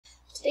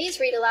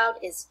Today's read aloud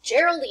is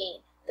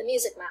Geraldine, the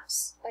Music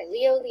Mouse by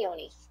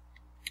Lionni.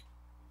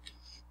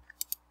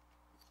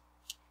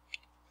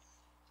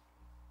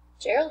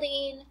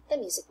 Geraldine, the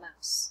Music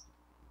Mouse.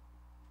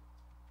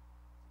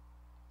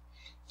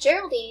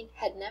 Geraldine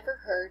had never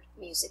heard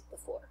music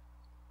before.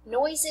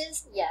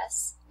 Noises,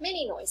 yes,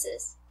 many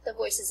noises. The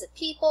voices of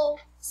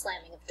people,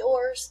 slamming of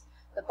doors,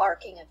 the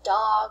barking of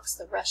dogs,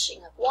 the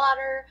rushing of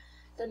water,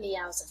 the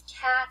meows of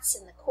cats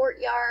in the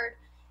courtyard,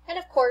 and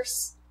of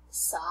course, the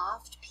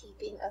soft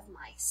peeping of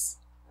mice.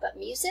 But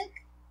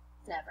music?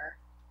 Never.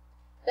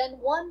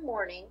 Then one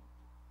morning,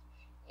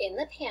 in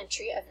the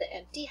pantry of the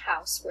empty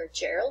house where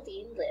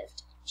Geraldine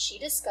lived, she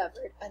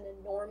discovered an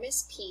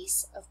enormous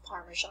piece of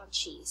Parmesan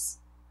cheese,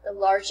 the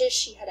largest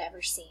she had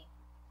ever seen.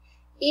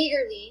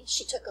 Eagerly,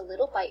 she took a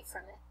little bite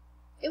from it.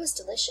 It was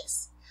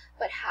delicious,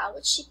 but how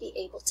would she be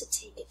able to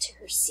take it to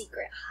her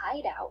secret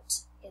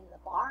hideout in the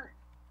barn?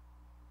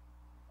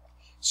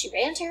 She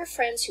ran to her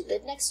friends who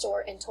lived next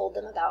door and told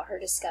them about her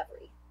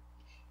discovery.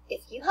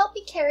 "If you help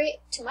me carry it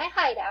to my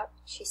hideout,"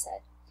 she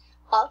said,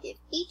 "I'll give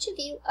each of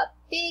you a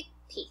big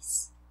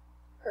piece."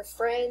 Her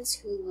friends,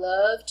 who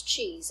loved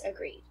cheese,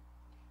 agreed.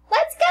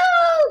 "Let's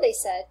go," they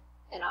said,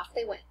 and off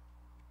they went.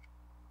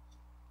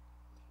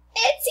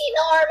 "It's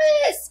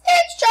enormous!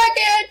 It's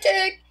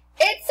gigantic!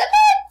 It's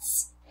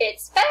immense!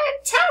 It's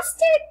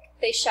fantastic!"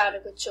 they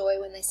shouted with joy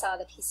when they saw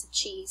the piece of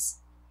cheese.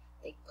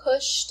 They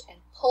pushed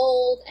and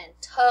pulled and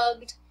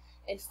tugged,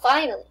 and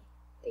finally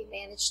they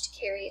managed to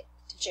carry it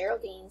to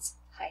Geraldine's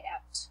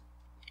hideout.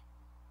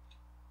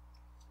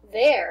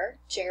 There,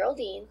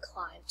 Geraldine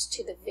climbed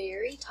to the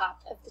very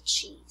top of the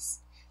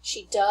cheese.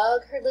 She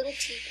dug her little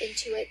teeth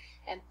into it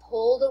and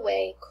pulled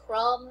away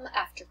crumb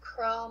after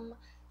crumb,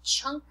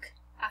 chunk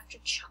after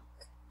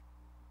chunk.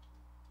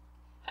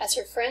 As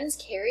her friends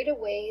carried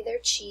away their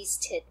cheese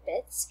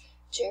tidbits,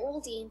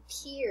 Geraldine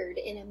peered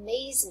in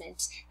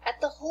amazement at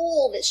the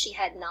hole that she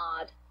had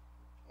gnawed.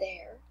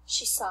 There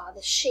she saw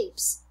the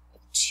shapes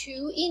of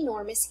two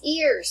enormous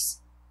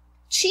ears.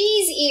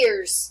 Cheese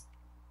ears!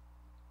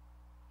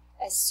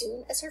 As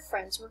soon as her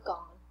friends were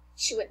gone,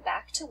 she went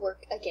back to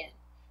work again,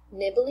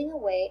 nibbling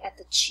away at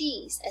the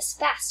cheese as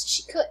fast as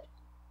she could.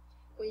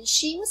 When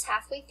she was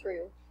halfway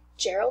through,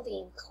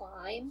 Geraldine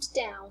climbed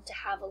down to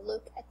have a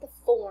look at the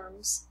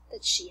forms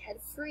that she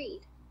had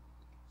freed.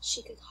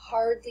 She could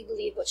hardly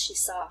believe what she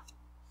saw.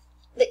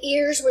 The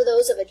ears were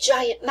those of a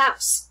giant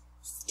mouse,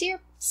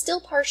 still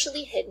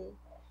partially hidden,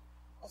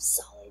 of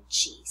solid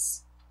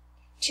cheese.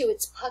 To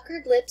its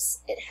puckered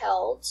lips it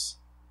held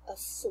a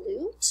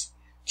flute.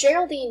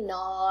 Geraldine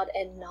gnawed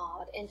and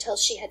gnawed until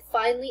she had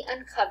finally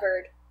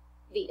uncovered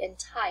the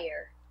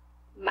entire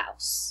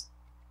mouse.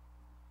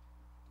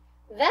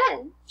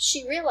 Then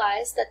she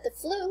realized that the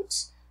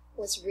flute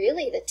was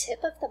really the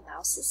tip of the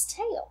mouse's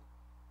tail.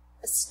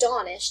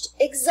 Astonished,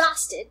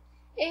 exhausted,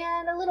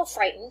 and a little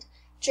frightened,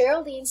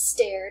 Geraldine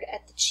stared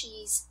at the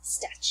cheese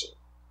statue.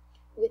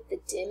 With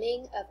the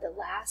dimming of the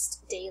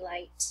last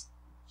daylight,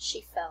 she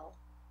fell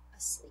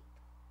asleep.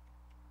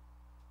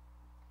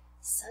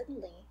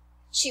 Suddenly,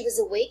 she was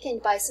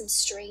awakened by some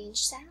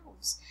strange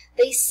sounds.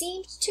 They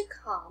seemed to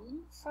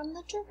come from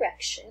the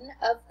direction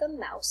of the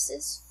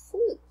mouse's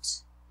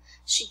flute.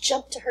 She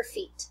jumped to her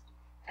feet.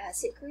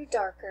 As it grew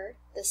darker,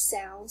 the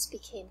sounds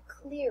became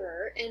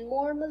clearer and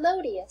more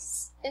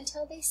melodious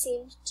until they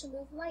seemed to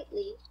move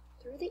lightly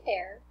through the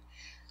air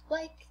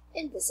like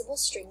invisible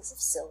strings of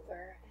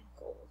silver and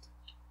gold.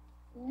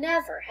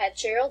 Never had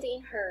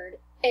Geraldine heard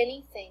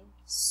anything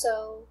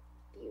so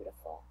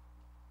beautiful.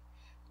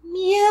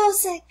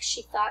 "Music,"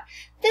 she thought.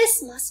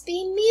 "This must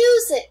be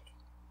music."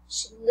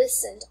 She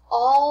listened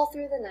all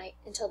through the night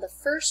until the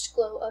first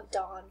glow of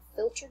dawn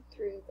filtered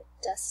through the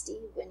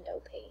dusty window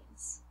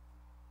panes.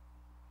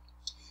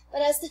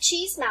 But as the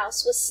cheese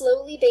mouse was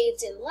slowly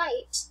bathed in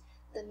light,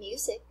 the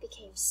music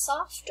became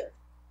softer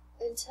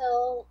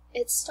until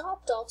it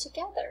stopped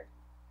altogether.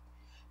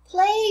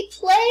 "Play,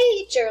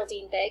 play,"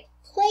 Geraldine begged.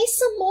 "Play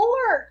some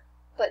more."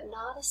 But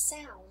not a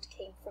sound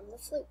came from the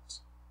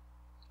flute.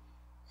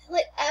 "Will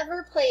it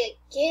ever play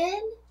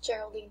again?"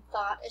 Geraldine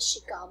thought as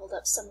she gobbled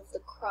up some of the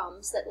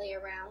crumbs that lay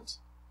around.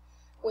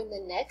 When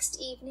the next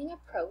evening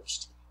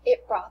approached,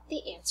 it brought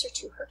the answer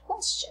to her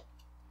question.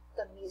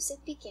 The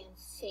music began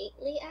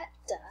faintly at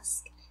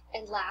dusk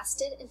and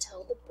lasted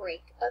until the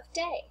break of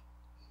day.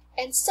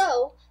 And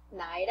so,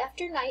 night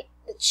after night,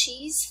 the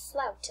cheese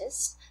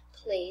flautist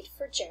played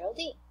for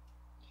Geraldine.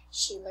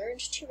 She learned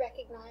to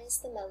recognize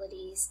the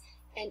melodies,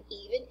 and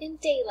even in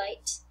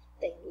daylight,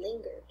 they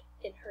lingered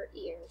in her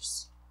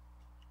ears.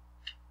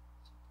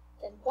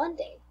 Then one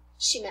day,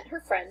 she met her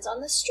friends on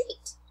the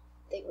street.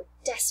 They were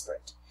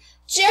desperate.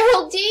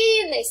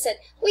 "Geraldine," they said,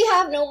 "we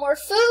have no more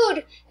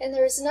food, and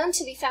there is none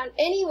to be found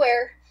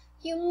anywhere.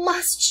 You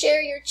must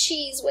share your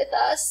cheese with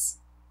us."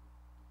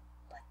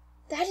 "But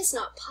that is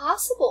not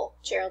possible,"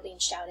 Geraldine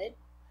shouted.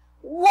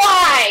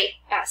 "Why?"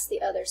 asked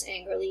the others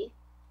angrily.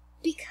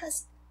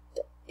 Because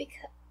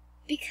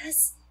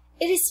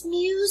it is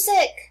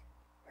music."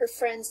 Her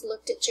friends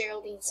looked at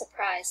Geraldine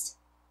surprised.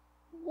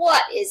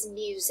 "What is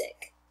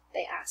music?"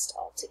 they asked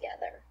all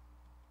together.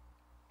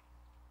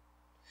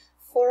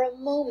 For a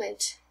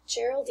moment,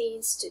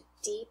 Geraldine stood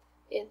deep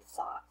in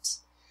thought.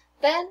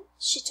 Then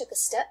she took a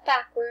step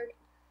backward,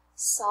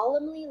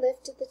 solemnly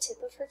lifted the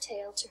tip of her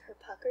tail to her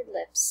puckered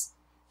lips,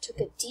 took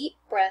a deep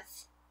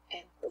breath,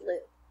 and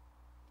blew.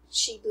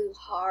 She blew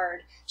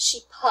hard.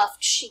 She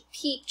puffed, she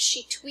peeped,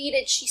 she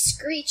tweeted, she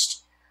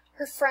screeched.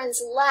 Her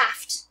friends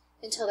laughed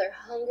until their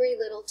hungry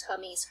little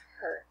tummies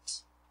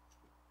hurt.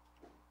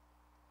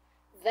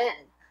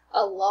 Then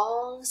a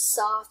long,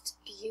 soft,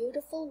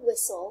 beautiful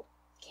whistle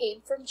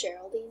came from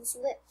Geraldine's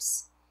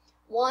lips.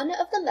 One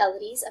of the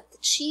melodies of the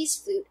cheese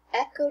flute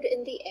echoed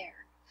in the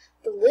air.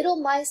 The little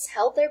mice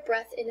held their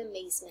breath in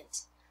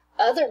amazement.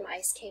 Other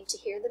mice came to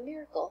hear the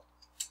miracle.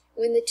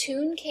 When the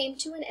tune came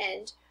to an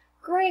end,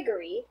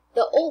 Gregory,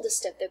 the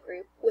oldest of the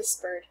group,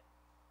 whispered,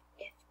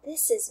 "If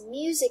this is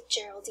music,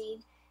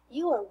 Geraldine,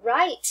 you are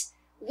right.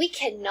 We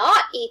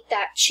cannot eat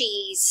that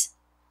cheese."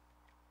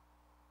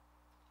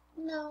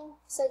 "No,"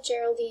 said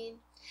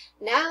Geraldine.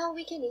 "Now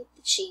we can eat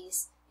the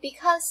cheese,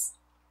 because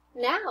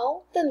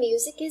now the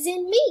music is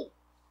in me."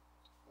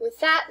 With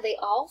that, they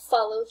all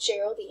followed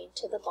Geraldine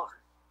to the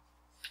barn.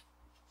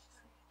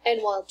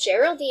 And while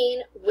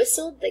Geraldine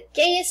whistled the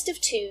gayest of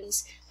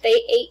tunes,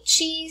 they ate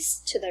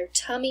cheese to their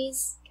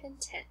tummies'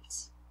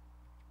 content.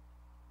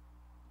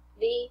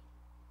 The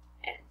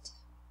end.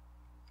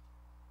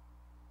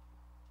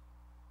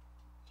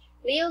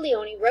 Leo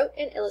Lionni wrote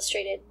and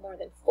illustrated more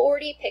than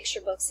 40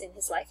 picture books in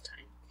his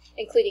lifetime,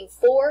 including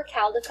 4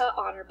 Caldecott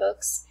honor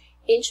books,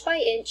 Inch by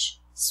Inch,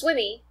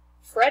 Swimmy,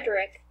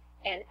 Frederick,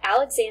 and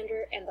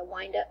Alexander and the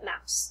Wind-Up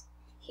Mouse.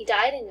 He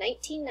died in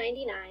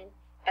 1999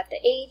 at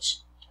the age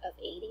of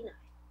 89.